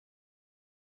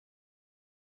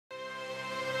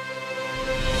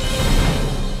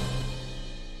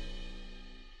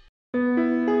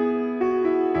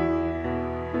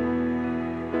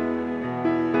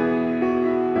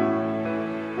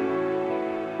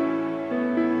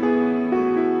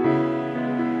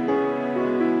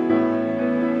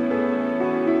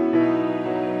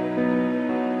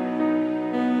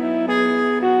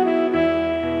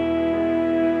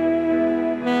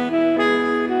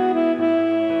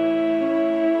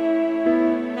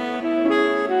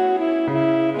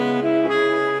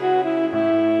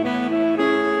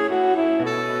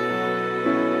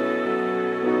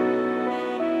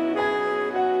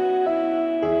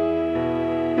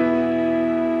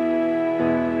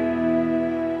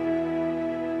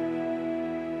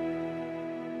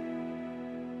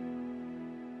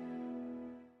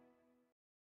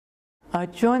I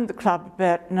joined the club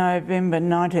about November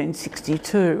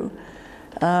 1962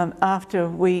 after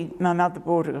my mother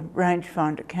bought a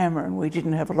rangefinder camera and we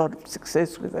didn't have a lot of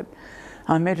success with it.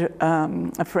 I met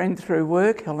a friend through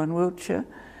work, Helen Wiltshire,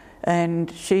 and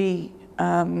she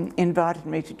invited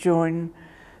me to join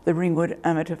the Ringwood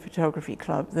Amateur Photography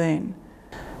Club then.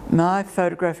 My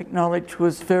photographic knowledge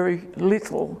was very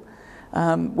little.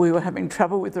 We were having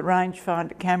trouble with the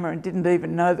rangefinder camera and didn't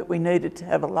even know that we needed to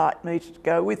have a light meter to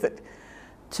go with it.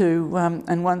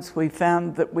 And once we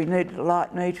found that we needed a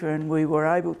light meter and we were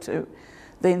able to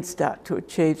then start to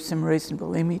achieve some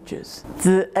reasonable images.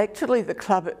 Actually the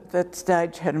club at that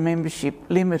stage had a membership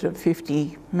limit of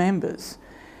 50 members,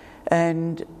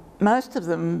 and most of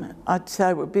them I'd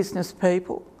say were business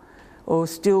people or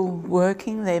still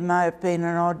working. There may have been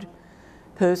an odd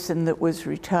person that was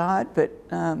retired, but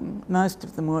most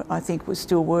of them were, I think, were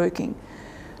still working.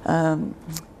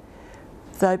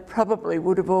 They probably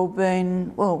would have all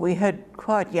been, well, we had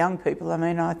quite young people. I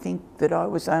mean, I think that I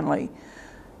was only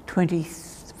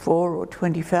 24 or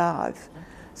 25.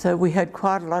 So we had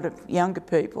quite a lot of younger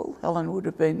people. Helen would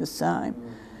have been the same.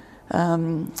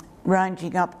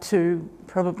 Ranging up to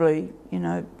probably, you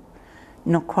know,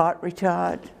 not quite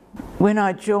retired. When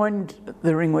I joined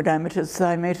the Ringwood Amateurs,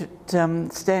 they met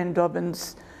at Stan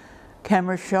Dobbins'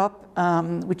 camera shop,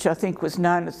 which I think was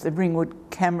known as the Ringwood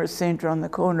Camera Centre on the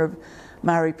corner of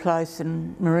Murray Place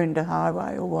and Maroondah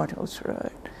Highway or Whitehorse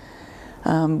Road.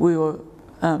 We were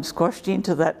squashed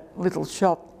into that little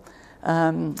shop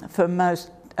for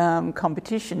most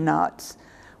competition nights.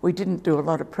 We didn't do a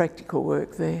lot of practical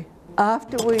work there.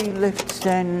 After we left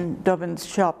Stan Dobbins'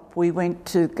 shop, we went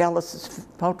to Gallus's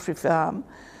poultry farm,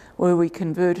 where we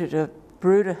converted a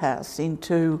brooder house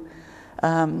into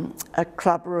a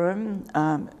club room.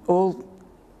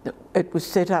 It was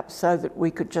set up so that we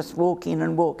could just walk in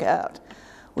and walk out,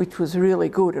 which was really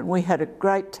good, and we had a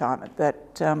great time at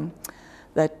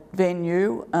that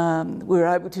venue. We were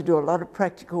able to do a lot of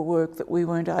practical work that we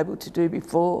weren't able to do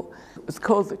before. It was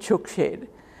called the Chook Shed,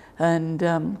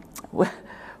 and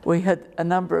we had a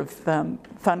number of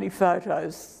funny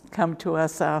photos come to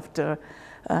us after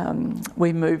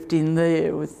we moved in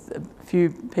there, with a few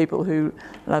people who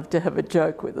loved to have a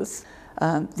joke with us.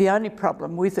 The only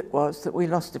problem with it was that we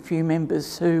lost a few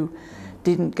members who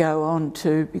didn't go on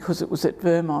to, because it was at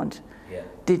Vermont,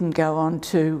 didn't go on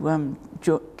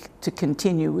to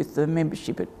continue with the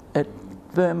membership at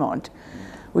Vermont,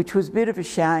 which was a bit of a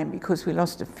shame because we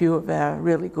lost a few of our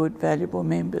really good, valuable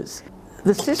members.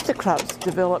 The sister clubs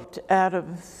developed out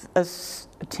of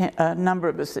a number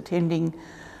of us attending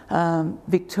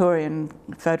Victorian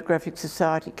Photographic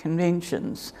Society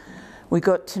conventions. We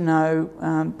got to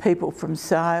know people from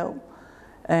Sale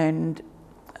and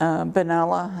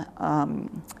Benalla,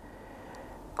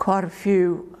 quite a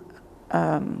few.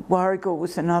 Warrigal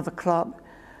was another club,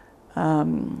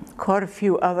 quite a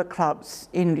few other clubs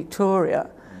in Victoria,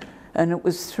 and it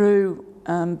was through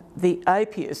the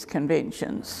APS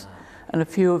conventions and a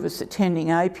few of us attending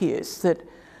APS that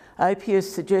APS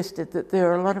suggested that there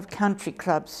are a lot of country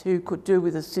clubs who could do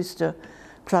with a sister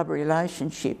club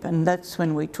relationship, and that's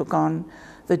when we took on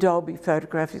the Dalby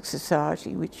Photographic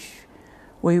Society, which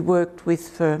we worked with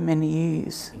for many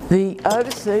years. The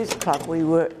overseas club we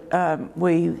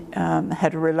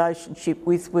had a relationship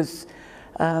with was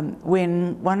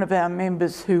when one of our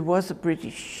members, who was a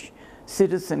British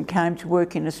citizen, came to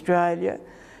work in Australia.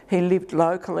 He lived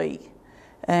locally,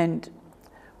 and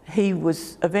he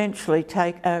was eventually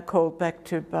called back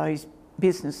by his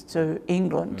business to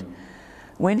England.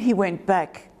 When he went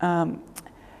back,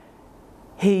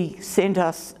 he sent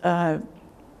us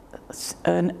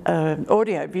an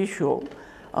audio visual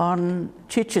on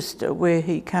Chichester, where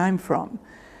he came from.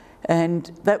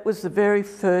 And that was the very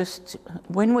first,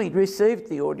 when we received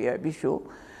the audio visual,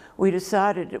 we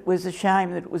decided it was a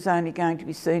shame that it was only going to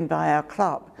be seen by our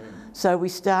club. So we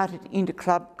started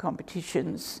inter-club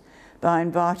competitions by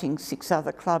inviting 6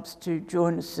 other clubs to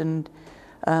join us and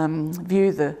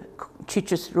view the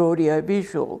Chichester audio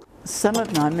visual. Some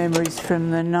of my memories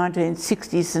from the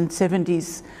 1960s and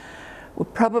 70s were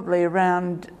probably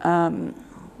around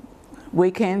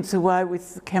weekends away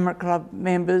with the camera club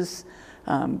members,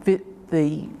 the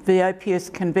VAPS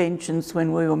conventions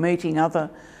when we were meeting other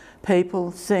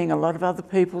people, seeing a lot of other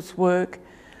people's work,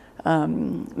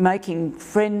 making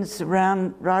friends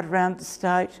right around the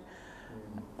state,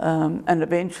 and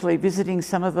eventually visiting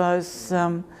some of those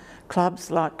clubs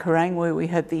like Kerrang, where we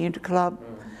had the interclub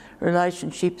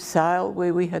relationship, Sale,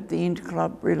 where we had the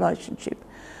interclub relationship.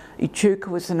 Echuca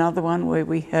was another one where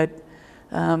we had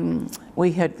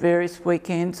various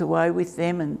weekends away with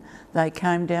them, and they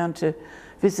came down to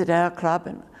visit our club,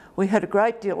 and we had a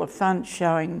great deal of fun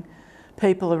showing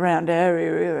people around our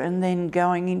area and then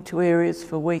going into areas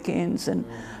for weekends and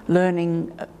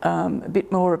learning a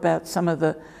bit more about some of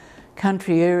the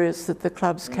country areas that the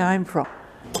clubs came from.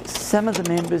 Some of the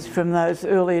members from those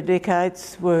earlier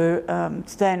decades were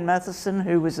Stan Matheson,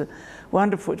 who was a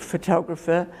wonderful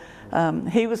photographer.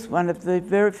 He was one of the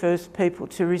very first people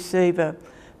to receive a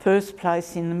first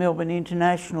place in the Melbourne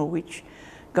International, which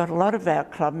got a lot of our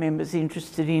club members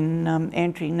interested in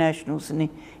entering nationals and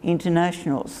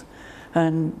internationals.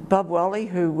 And Bob Wally,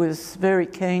 who was very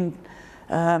keen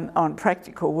on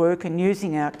practical work and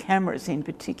using our cameras in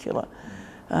particular.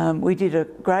 We did a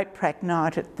great prac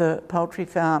night at the poultry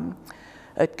farm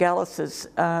at Gallus's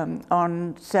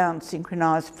on sound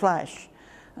synchronised flash.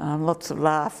 Lots of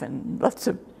laugh and lots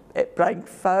of blank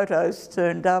photos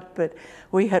turned up, but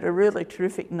we had a really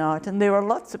terrific night, and there were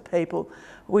lots of people.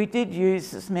 We did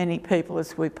use as many people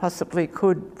as we possibly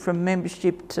could from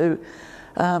membership to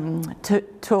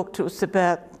talk to us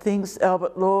about things.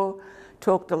 Albert Law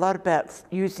talked a lot about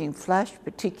using flash,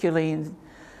 particularly in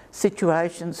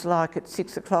situations like at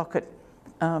 6 o'clock at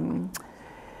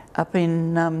up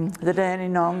in the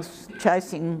Dandenongs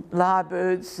chasing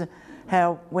lyrebirds,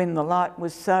 how when the light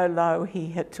was so low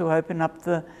he had to open up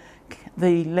the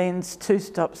lens 2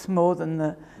 stops more than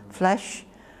the flash.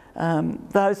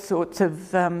 Those sorts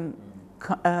of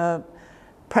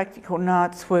practical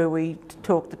nights where we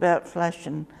talked about flash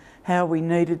and how we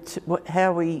needed to,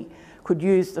 how we could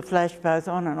use the flash both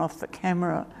on and off the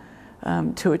camera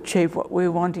to achieve what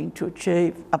we're wanting to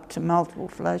achieve, up to multiple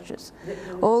flashes.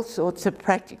 All sorts of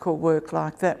practical work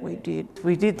like that we did.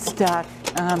 We did start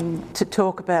to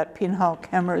talk about pinhole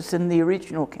cameras and the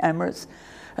original cameras,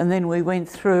 and then we went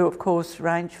through, of course,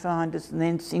 rangefinders and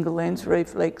then single lens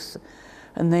reflex,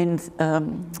 and then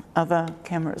other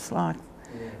cameras like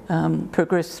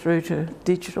progressed through to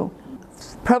digital.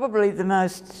 Probably the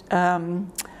most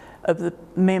of the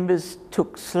members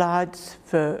took slides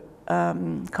for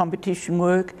competition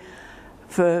work.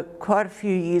 For quite a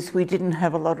few years we didn't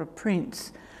have a lot of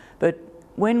prints, but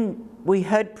when we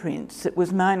had prints it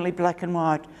was mainly black and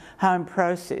white, home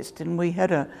processed, and we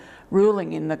had a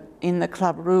ruling in the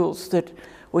club rules that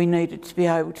we needed to be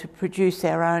able to produce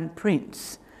our own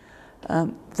prints.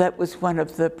 That was one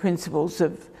of the principles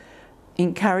of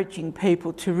encouraging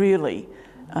people to really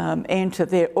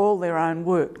enter all their own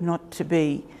work, not to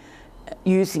be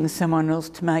using someone else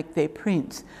to make their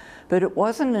prints. But it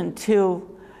wasn't until,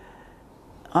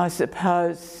 I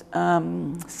suppose,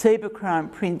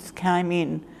 Cibachrome prints came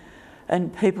in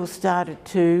and people started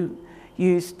to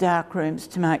use darkrooms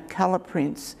to make colour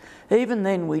prints. Even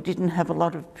then we didn't have a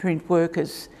lot of print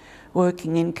workers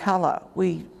working in colour.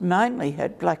 We mainly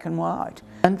had black and white.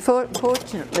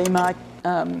 Unfortunately, my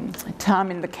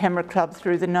time in the Camera Club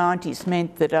through the 90s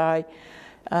meant that I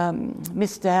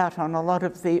missed out on a lot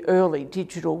of the early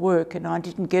digital work, and I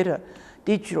didn't get a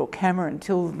digital camera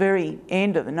until the very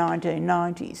end of the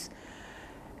 1990s.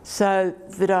 So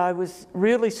that I was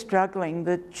really struggling.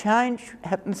 The change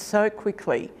happened so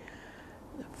quickly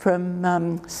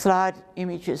from slide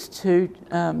images to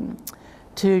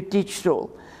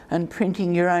digital, and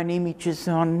printing your own images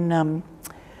on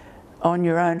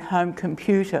your own home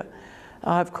computer.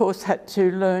 I of course had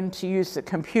to learn to use the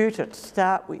computer to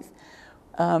start with,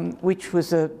 which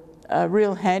was a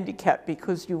real handicap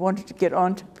because you wanted to get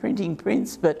on to printing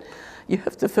prints, but you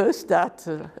have to first start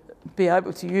to be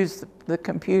able to use the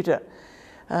computer,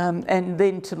 and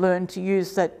then to learn to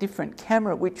use that different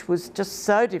camera, which was just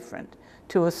so different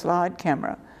to a slide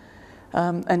camera,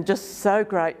 and just so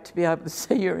great to be able to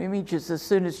see your images as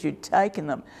soon as you'd taken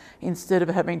them, instead of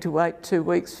having to wait 2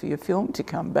 weeks for your film to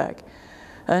come back.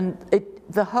 And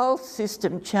the whole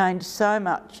system changed so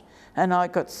much, and I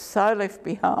got so left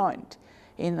behind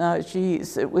in those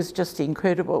years. It was just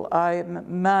incredible. I am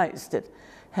amazed at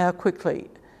how quickly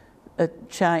it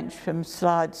changed from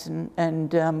slides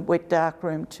and wet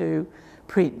darkroom to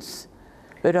prints.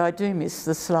 But I do miss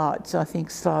the slides. I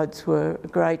think slides were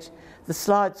great. The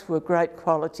slides were great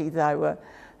quality.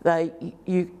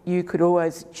 You could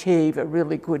always achieve a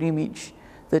really good image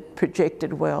that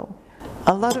projected well.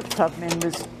 A lot of club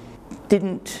members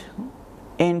didn't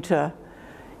enter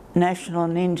national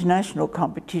and international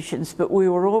competitions, but we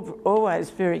were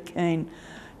always very keen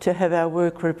to have our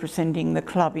work representing the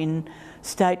club in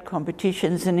state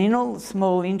competitions, and in all the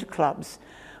small interclubs.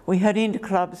 We had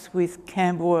interclubs with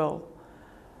Camberwell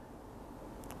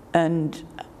and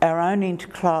our own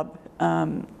interclub,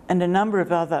 and a number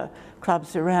of other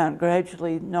clubs around.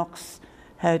 Gradually Knox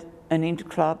had an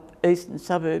interclub, Eastern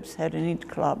Suburbs had an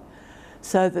interclub,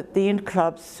 so that the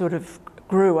interclubs sort of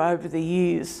grew over the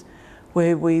years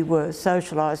where we were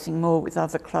socialising more with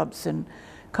other clubs, and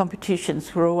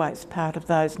competitions were always part of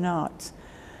those nights.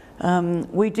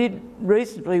 We did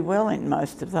reasonably well in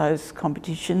most of those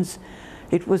competitions.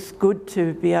 It was good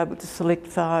to be able to select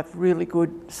 5 really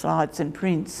good slides and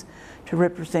prints to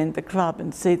represent the club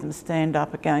and see them stand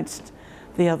up against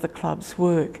the other club's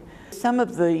work. Some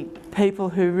of the people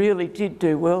who really did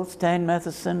do well, Stan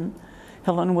Matheson,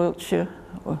 Helen Wiltshire,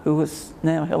 who was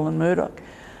now Helen Murdoch,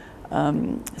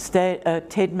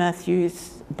 Ted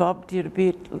Matthews, Bob did a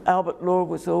bit, Albert Law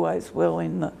was always well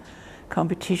in the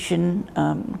competition.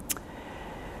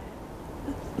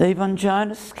 Yvonne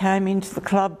Jonas came into the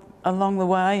club along the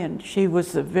way, and she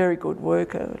was a very good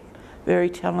worker, very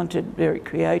talented, very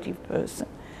creative person.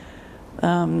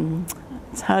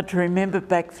 It's hard to remember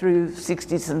back through the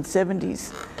 60s and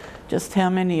 70s just how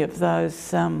many of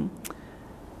those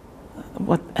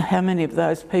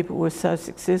people were so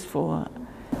successful.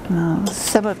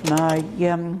 Some of my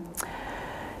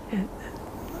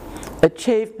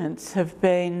achievements have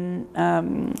been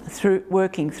through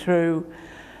working through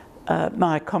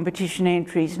my competition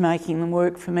entries, making them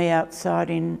work for me outside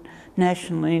in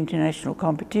national and international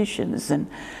competitions, and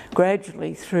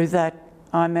gradually through that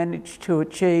I managed to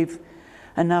achieve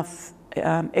enough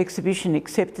exhibition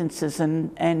acceptances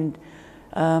and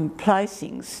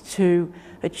placings to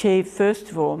achieve, first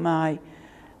of all, my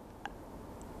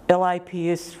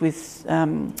LAPS with,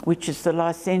 which is the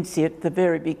licentiate, the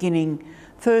very beginning,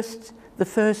 the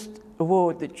first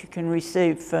award that you can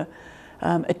receive for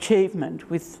achievement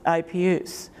with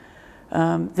APS.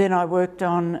 Then I worked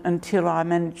on until I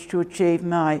managed to achieve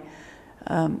my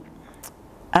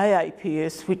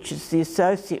AAPS, which is the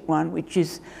associate one, which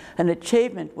is an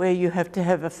achievement where you have to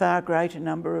have a far greater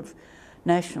number of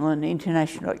national and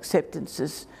international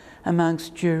acceptances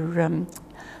amongst your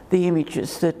the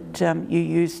images that you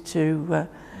use to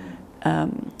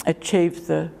achieve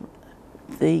the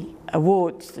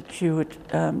awards that you would,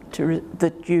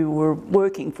 that you were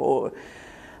working for.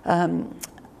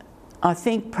 I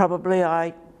think probably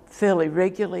I fairly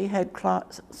regularly had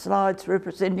slides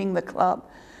representing the club.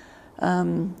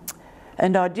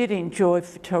 And I did enjoy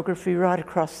photography right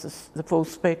across the full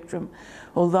spectrum.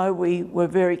 Although we were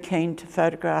very keen to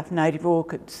photograph native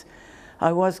orchids,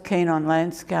 I was keen on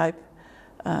landscape,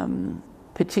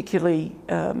 particularly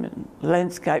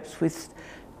landscapes with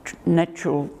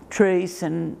natural trees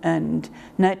and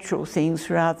natural things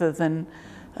rather than,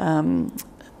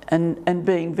 and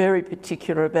being very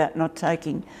particular about not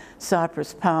taking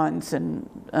cypress pines and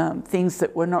things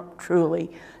that were not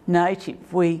truly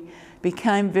native. We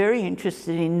became very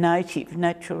interested in native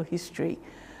natural history,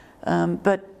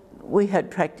 but we had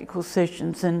practical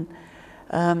sessions, and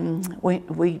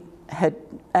we had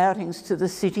outings to the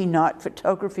city. Night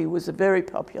photography was a very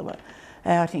popular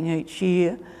outing each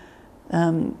year,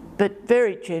 but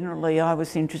very generally I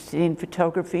was interested in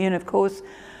photography. And of course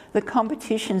the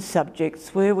competition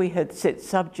subjects, where we had set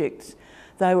subjects,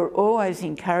 they were always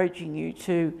encouraging you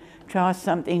to try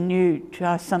something new,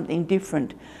 try something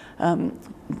different,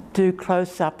 do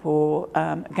close-up or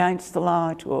against the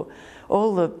light, or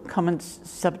all the common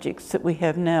subjects that we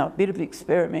have now, a bit of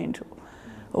experimental,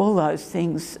 all those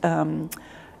things.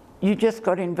 You just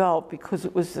got involved because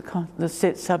it was the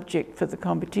set subject for the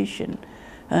competition.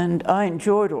 And I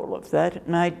enjoyed all of that.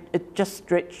 It just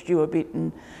stretched you a bit,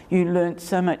 and you learnt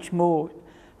so much more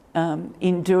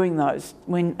in doing those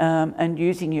and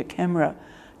using your camera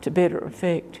to better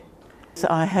effect. So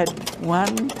I had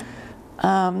one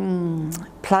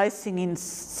placing in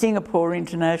Singapore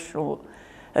International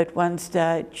at one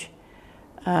stage.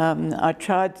 I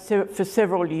tried for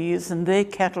several years, and their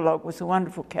catalogue was a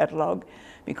wonderful catalogue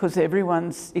because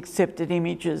everyone's accepted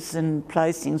images and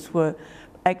placings were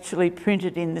actually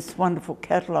printed in this wonderful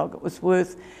catalogue. It was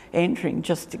worth entering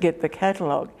just to get the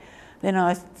catalogue. Then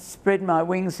I spread my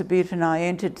wings a bit and I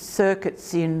entered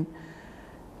circuits in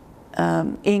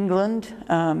England,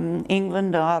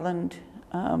 Ireland,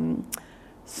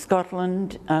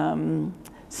 Scotland,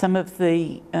 some of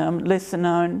the lesser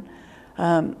known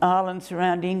islands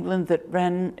around England that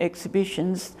ran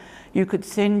exhibitions. You could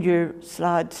send your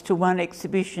slides to one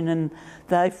exhibition and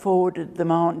they forwarded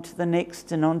them on to the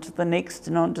next and on to the next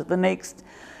and on to the next.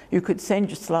 You could send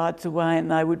your slides away and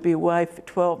they would be away for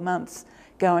 12 months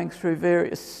going through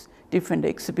various different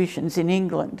exhibitions in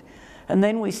England. And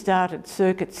then we started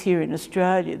circuits here in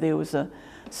Australia. There was a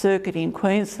circuit in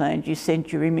Queensland. You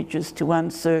sent your images to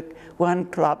one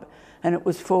club and it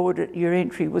was forwarded, your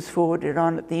entry was forwarded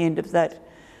on at the end of that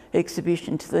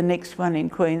exhibition to the next one in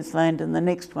Queensland and the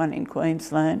next one in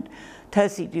Queensland.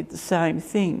 Tassie did the same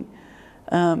thing.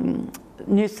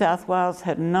 New South Wales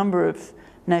had a number of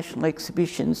national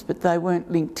exhibitions, but they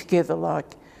weren't linked together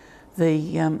like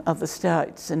the other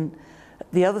states. And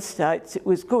the other states, it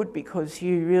was good because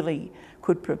you really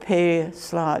could prepare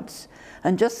slides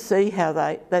and just see how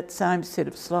that same set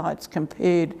of slides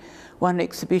compared one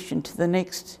exhibition to the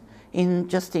next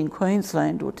just in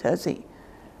Queensland or Tassie.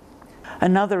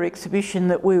 Another exhibition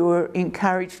that we were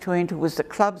encouraged to enter was the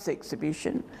club's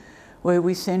exhibition, where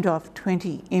we sent off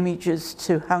 20 images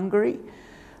to Hungary.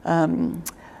 I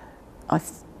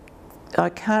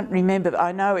can't remember,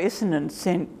 I know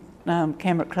Essendon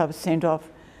Camera Club sent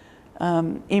off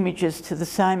images to the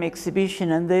same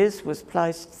exhibition, and theirs was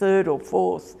placed third or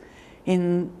fourth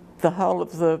in the whole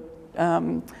of the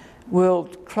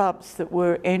world clubs that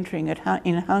were entering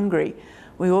in Hungary.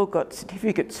 We all got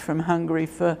certificates from Hungary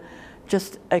for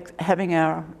just having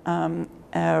our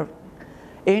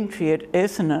entry at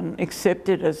Essendon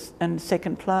accepted as in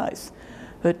second place.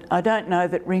 But I don't know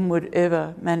that Ringwood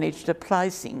ever managed a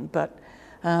placing, but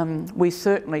we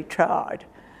certainly tried.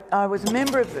 I was a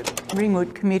member of the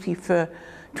Ringwood committee for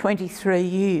 23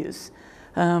 years,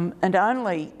 and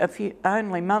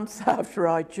only months after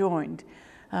I joined,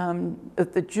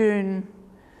 at the June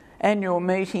annual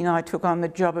meeting, I took on the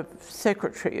job of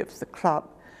secretary of the club,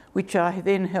 which I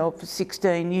then held for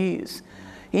 16 years.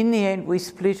 In the end, we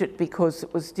split it because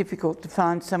it was difficult to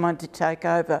find someone to take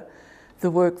over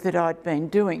the work that I'd been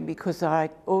doing, because I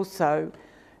also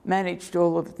managed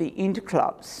all of the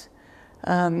interclubs.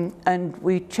 And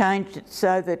we changed it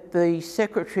so that the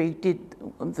secretary did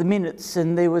the minutes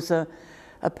and there was a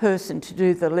person to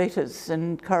do the letters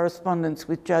and correspondence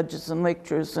with judges and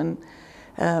lecturers and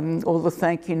all the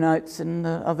thank you notes and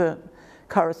the other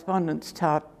correspondence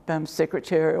type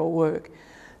secretarial work.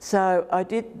 So I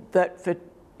did that for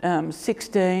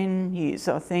 16 years,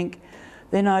 I think.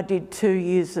 Then I did 2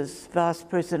 years as vice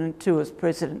president, 2 as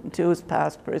president and 2 as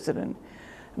past president,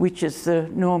 which is the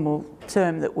normal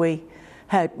term that we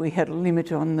had. We had a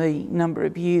limit on the number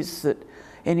of years that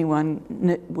anyone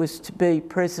was to be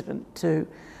president to,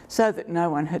 so that no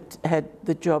one had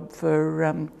the job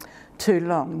for too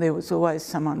long. There was always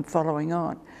someone following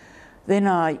on. Then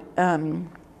I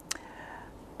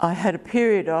had a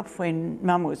period off when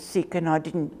Mum was sick and I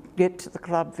didn't get to the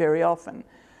club very often,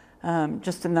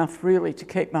 just enough really to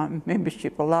keep my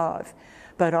membership alive.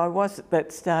 But I was at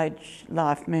that stage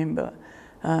life member,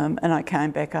 and I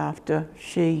came back after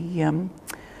she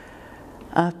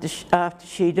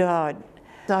died.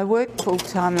 So I worked full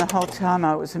time the whole time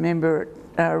I was a member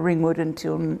at Ringwood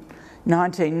until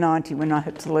 1990, when I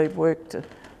had to leave work to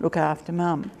look after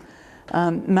Mum.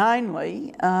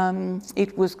 Mainly,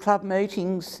 it was club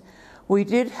meetings. We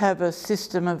did have a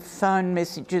system of phone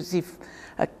messages if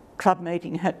a club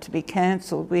meeting had to be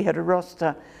cancelled. We had a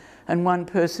roster and one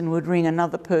person would ring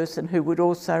another person who would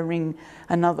also ring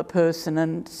another person,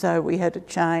 and so we had a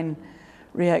chain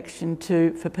reaction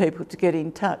for people to get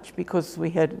in touch, because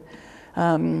we had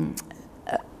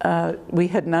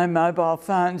no mobile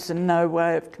phones and no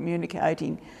way of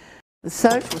communicating. The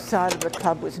social side of the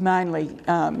club was mainly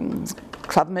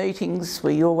club meetings.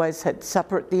 We always had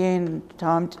supper at the end,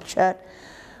 time to chat.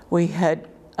 We had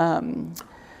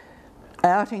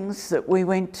outings that we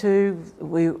went to.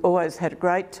 We always had a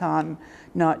great time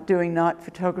doing night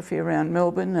photography around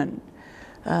Melbourne,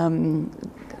 and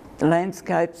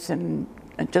landscapes, and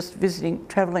just visiting,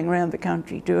 travelling around the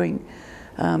country doing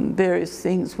various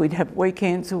things. We'd have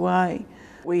weekends away.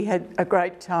 We had a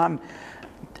great time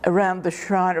around the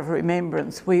Shrine of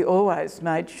Remembrance. We always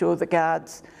made sure the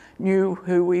guards knew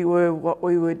who we were, what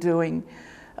we were doing.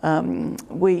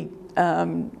 We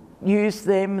used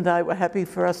them. They were happy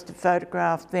for us to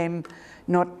photograph them,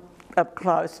 not up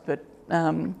close, but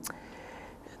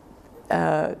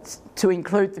to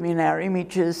include them in our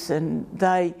images, and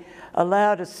they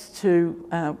allowed us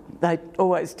to, they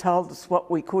always told us what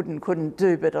we could and couldn't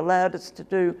do, but allowed us to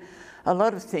do a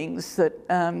lot of things that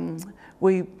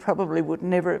we probably would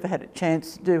never have had a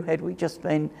chance to do had we just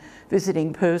been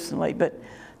visiting personally. But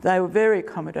they were very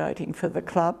accommodating for the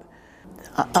club.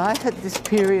 I had this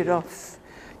period off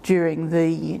during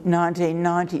the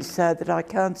 1990s, so that I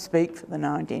can't speak for the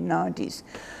 1990s.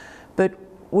 But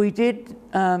we did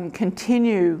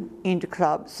continue into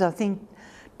clubs. I think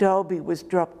Dolby was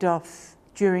dropped off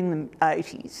during the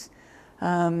 80s,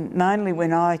 mainly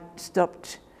when I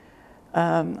stopped.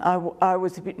 I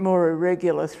was a bit more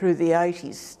irregular through the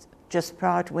 80s, just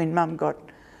prior to when Mum got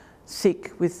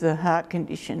sick with the heart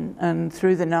condition, and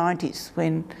through the 90s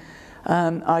when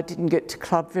I didn't get to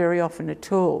club very often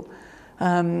at all.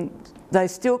 They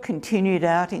still continued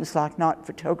outings like night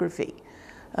photography.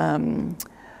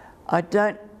 I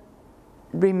don't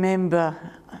remember,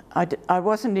 I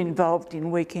wasn't involved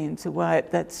in weekends away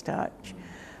at that stage,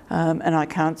 and I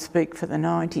can't speak for the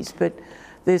 90s, but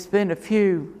there's been a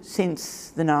few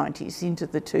since the 90s into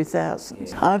the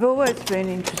 2000s. I've always been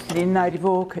interested in native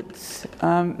orchids.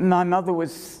 My mother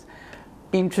was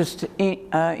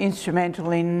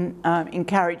instrumental in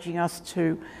encouraging us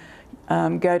to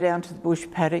go down to the bush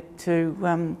paddock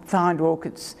to find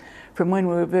orchids from when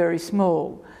we were very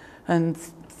small. And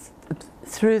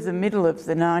through the middle of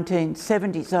the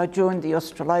 1970s, I joined the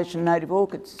Australasian Native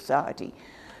Orchid Society,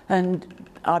 and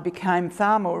I became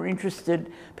far more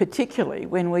interested, particularly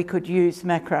when we could use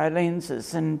macro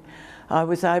lenses, and I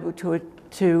was able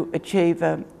to achieve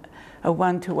a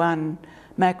one-to-one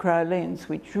macro lens,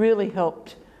 which really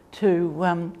helped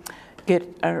to get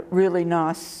a really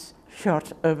nice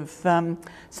shot of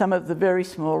some of the very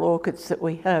small orchids that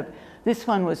we have. This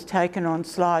one was taken on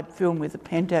slide film with a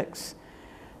Pentax.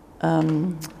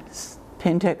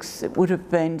 It would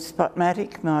have been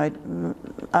Spotmatic.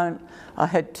 I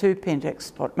had two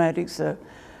Pentax Spotmatics,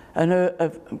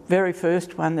 a very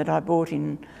first one that I bought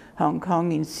in Hong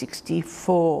Kong in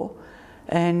 '64,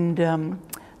 and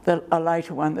a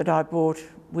later one that I bought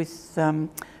with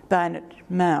bayonet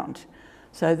mount.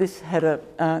 So this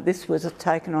was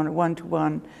taken on a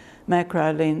one-to-one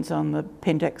macro lens on the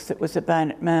Pentax that was a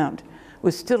bayonet mount. It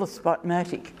was still a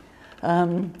Spotmatic.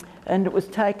 And it was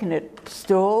taken at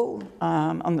Stawell,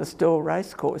 on the Stawell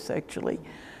racecourse actually,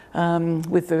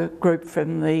 with a group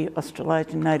from the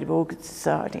Australasian Native Orchid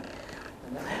Society.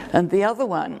 And the other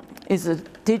one is a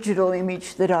digital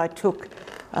image that I took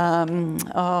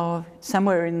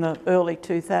somewhere in the early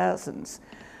 2000s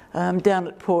down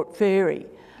at Port Fairy.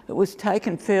 It was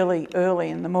taken fairly early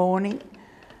in the morning,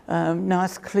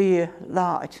 nice clear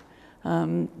light.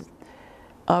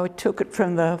 I took it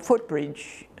from the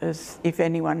footbridge, as if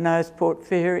anyone knows Port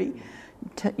Fairy.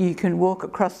 You can walk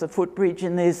across the footbridge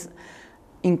and there's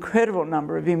incredible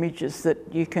number of images that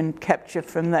you can capture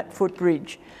from that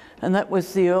footbridge. And that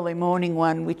was the early morning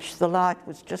one, which the light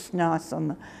was just nice on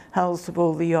the hulls of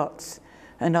all the yachts.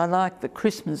 And I liked the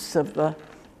crispness of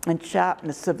and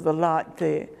sharpness of the light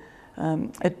there.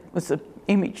 It was an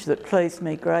image that pleased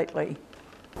me greatly.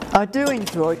 I do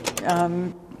enjoy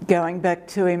going back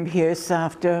to MPS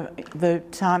after the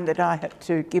time that I had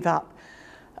to give up,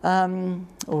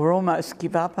 or almost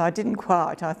give up. I didn't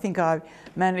quite. I think I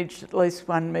managed at least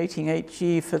one meeting each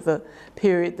year for the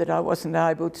period that I wasn't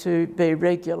able to be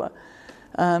regular.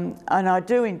 And I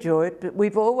do enjoy it, but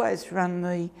we've always run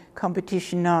the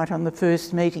competition night on the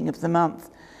first meeting of the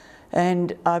month.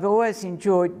 And I've always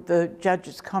enjoyed the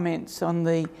judges' comments on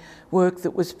the work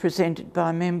that was presented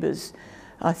by members.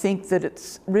 I think that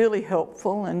it's really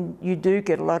helpful, and you do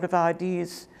get a lot of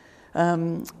ideas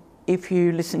if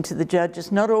you listen to the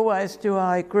judges. Not always do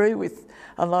I agree with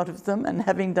a lot of them, and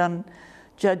having done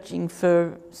judging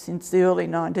since the early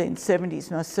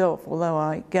 1970s myself, although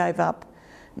I gave up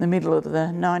in the middle of the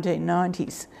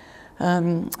 1990s,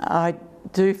 I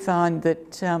do find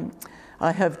that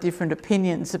I have different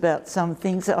opinions about some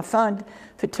things. I find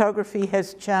photography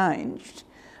has changed.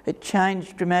 It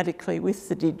changed dramatically with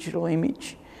the digital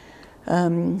image.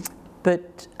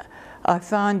 But I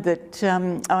find that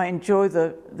I enjoy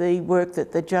the work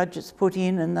that the judges put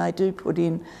in, and they do put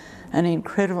in an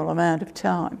incredible amount of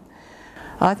time.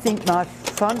 I think my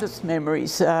fondest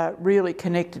memories are really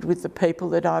connected with the people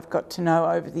that I've got to know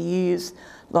over the years,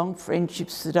 long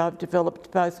friendships that I've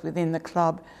developed both within the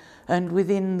club and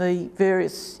within the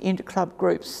various inter-club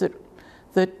groups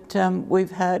that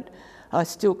we've had. I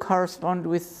still correspond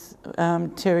with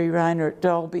Terry Rayner at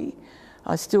Dalby.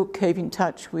 I still keep in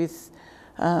touch with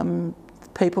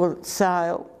people at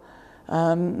Sale.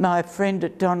 My friend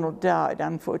at Donald died,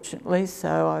 unfortunately,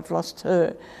 so I've lost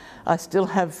her. I still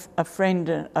have a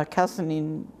friend, a cousin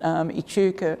in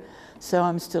Echuca, so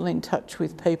I'm still in touch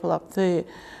with people up there.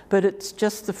 But it's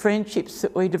just the friendships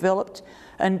that we developed,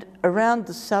 and around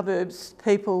the suburbs,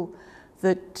 people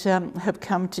that have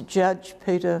come to judge,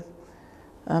 Peter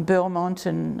Belmont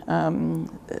and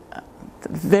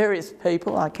various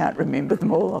people, I can't remember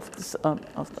them all off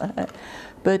the head,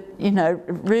 but you know,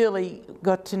 really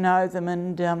got to know them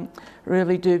and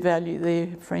really do value their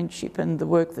friendship and the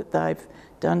work that they've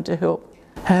done to help.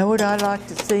 How would I like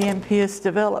to see MPS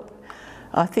develop?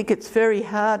 I think it's very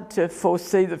hard to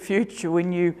foresee the future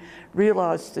when you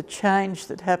realise the change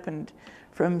that happened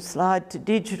from slide to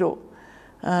digital.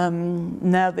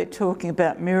 Now they're talking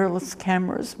about mirrorless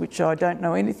cameras, which I don't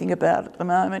know anything about at the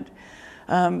moment.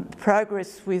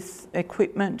 Progress with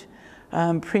equipment,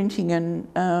 printing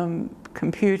and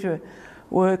computer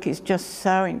work is just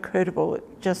so incredible.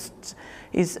 It just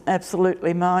is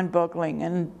absolutely mind-boggling,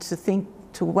 and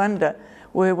to wonder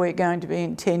where we're going to be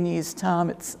in 10 years'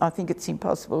 time, I think it's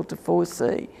impossible to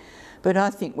foresee. but I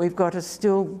think we've got to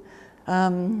still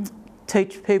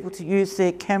teach people to use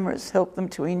their cameras, help them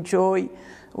to enjoy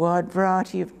a wide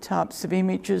variety of types of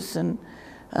images, and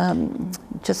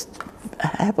just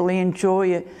happily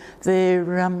enjoy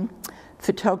their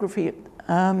photography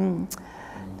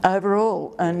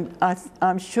overall. And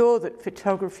I'm sure that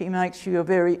photography makes you a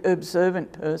very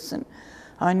observant person.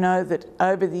 I know that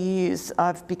over the years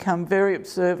I've become very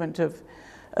observant of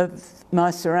my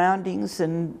surroundings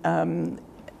and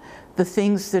the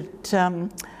things that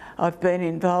I've been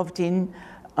involved in.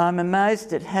 I'm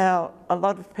amazed at how a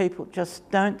lot of people just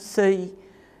don't see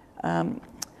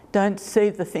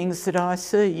the things that I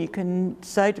see. You can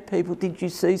say to people, "Did you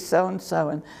see so and so?"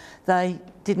 and they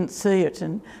didn't see it.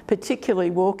 And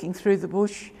particularly walking through the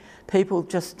bush, people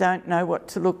just don't know what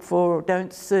to look for or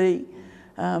don't see.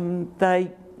 I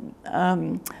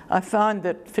find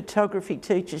that photography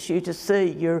teaches you to see.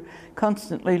 You're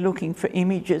constantly looking for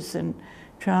images and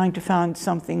trying to find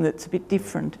something that's a bit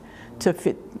different to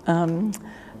fit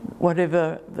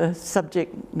whatever the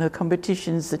subject, the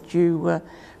competitions that you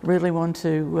really want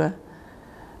to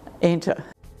enter.